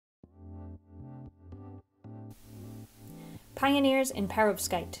Pioneers in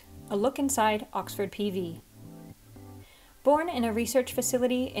Perovskite, a look inside Oxford PV. Born in a research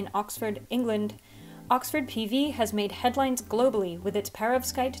facility in Oxford, England, Oxford PV has made headlines globally with its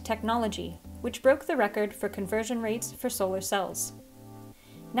Perovskite technology, which broke the record for conversion rates for solar cells.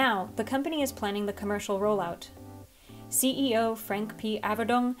 Now, the company is planning the commercial rollout. CEO Frank P.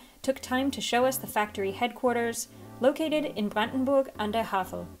 Averdung took time to show us the factory headquarters, located in Brandenburg an der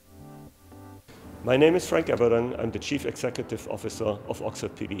Havel. My name is Frank Averdung. I'm the Chief Executive Officer of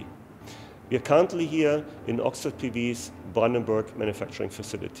Oxford PV. We are currently here in Oxford PV's Brandenburg manufacturing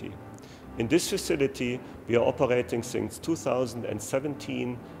facility. In this facility, we are operating since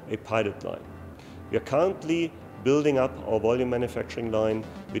 2017 a pilot line. We are currently building up our volume manufacturing line,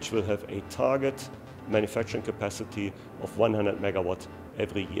 which will have a target manufacturing capacity of 100 megawatt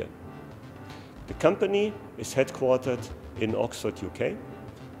every year. The company is headquartered in Oxford, UK.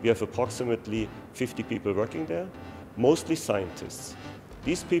 We have approximately 50 people working there, mostly scientists.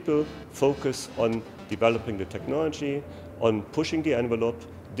 These people focus on developing the technology, on pushing the envelope.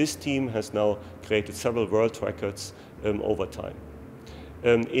 This team has now created several world records over time.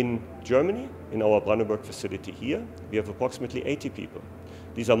 In Germany, in our Brandenburg facility here, we have approximately 80 people.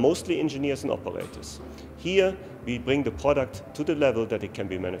 These are mostly engineers and operators. Here, we bring the product to the level that it can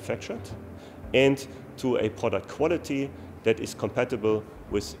be manufactured and to a product quality that is compatible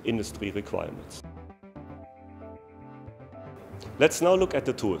with industry requirements. Let's now look at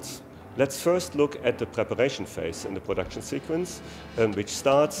the tools. Let's first look at the preparation phase in the production sequence, which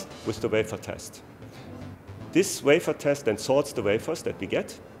starts with the wafer test. This wafer test then sorts the wafers that we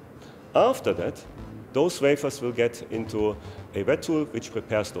get. After that, those wafers will get into a wet tool which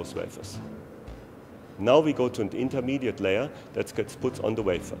prepares those wafers. Now we go to an intermediate layer that gets put on the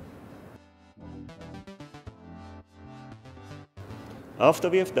wafer. After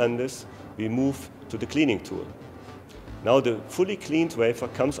we have done this, we move to the cleaning tool. Now the fully cleaned wafer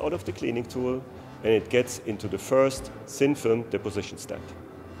comes out of the cleaning tool and it gets into the first thin film deposition step.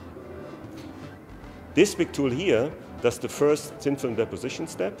 This big tool here does the first thin film deposition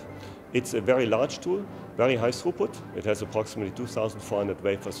step. It's a very large tool, very high throughput. It has approximately 2,400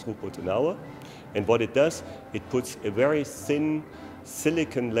 wafers throughput an hour. And what it does, it puts a very thin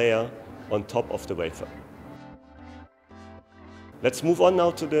silicon layer on top of the wafer. Let's move on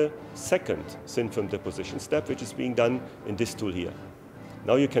now to the second thin film deposition step, which is being done in this tool here.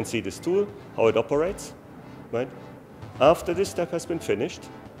 Now you can see this tool, how it operates. Right? After this step has been finished,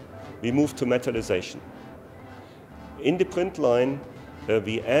 we move to metallization. In the print line,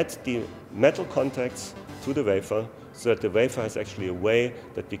 we add the metal contacts to the wafer so that the wafer has actually a way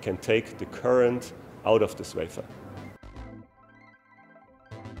that we can take the current out of this wafer.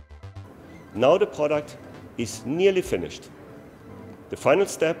 Now the product is nearly finished. The final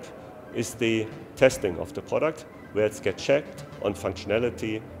step is the testing of the product, where it gets checked on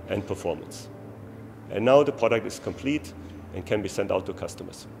functionality and performance. And now the product is complete and can be sent out to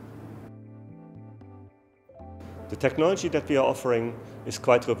customers. The technology that we are offering is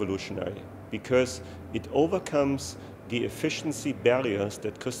quite revolutionary because it overcomes the efficiency barriers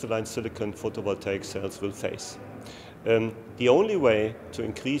that crystalline silicon photovoltaic cells will face. The only way to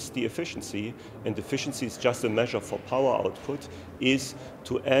increase the efficiency, and efficiency is just a measure for power output, is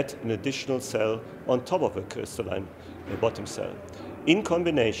to add an additional cell on top of a crystalline bottom cell. In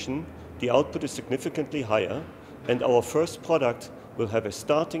combination, the output is significantly higher, and our first product will have a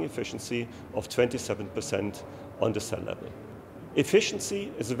starting efficiency of 27% on the cell level.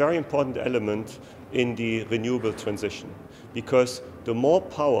 Efficiency is a very important element in the renewable transition because the more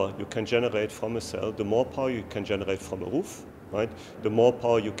power you can generate from a cell, the more power you can generate from a roof, right? The more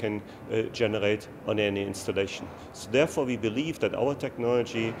power you can generate on any installation. So therefore we believe that our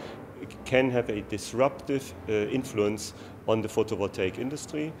technology can have a disruptive influence on the photovoltaic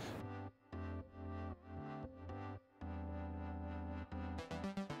industry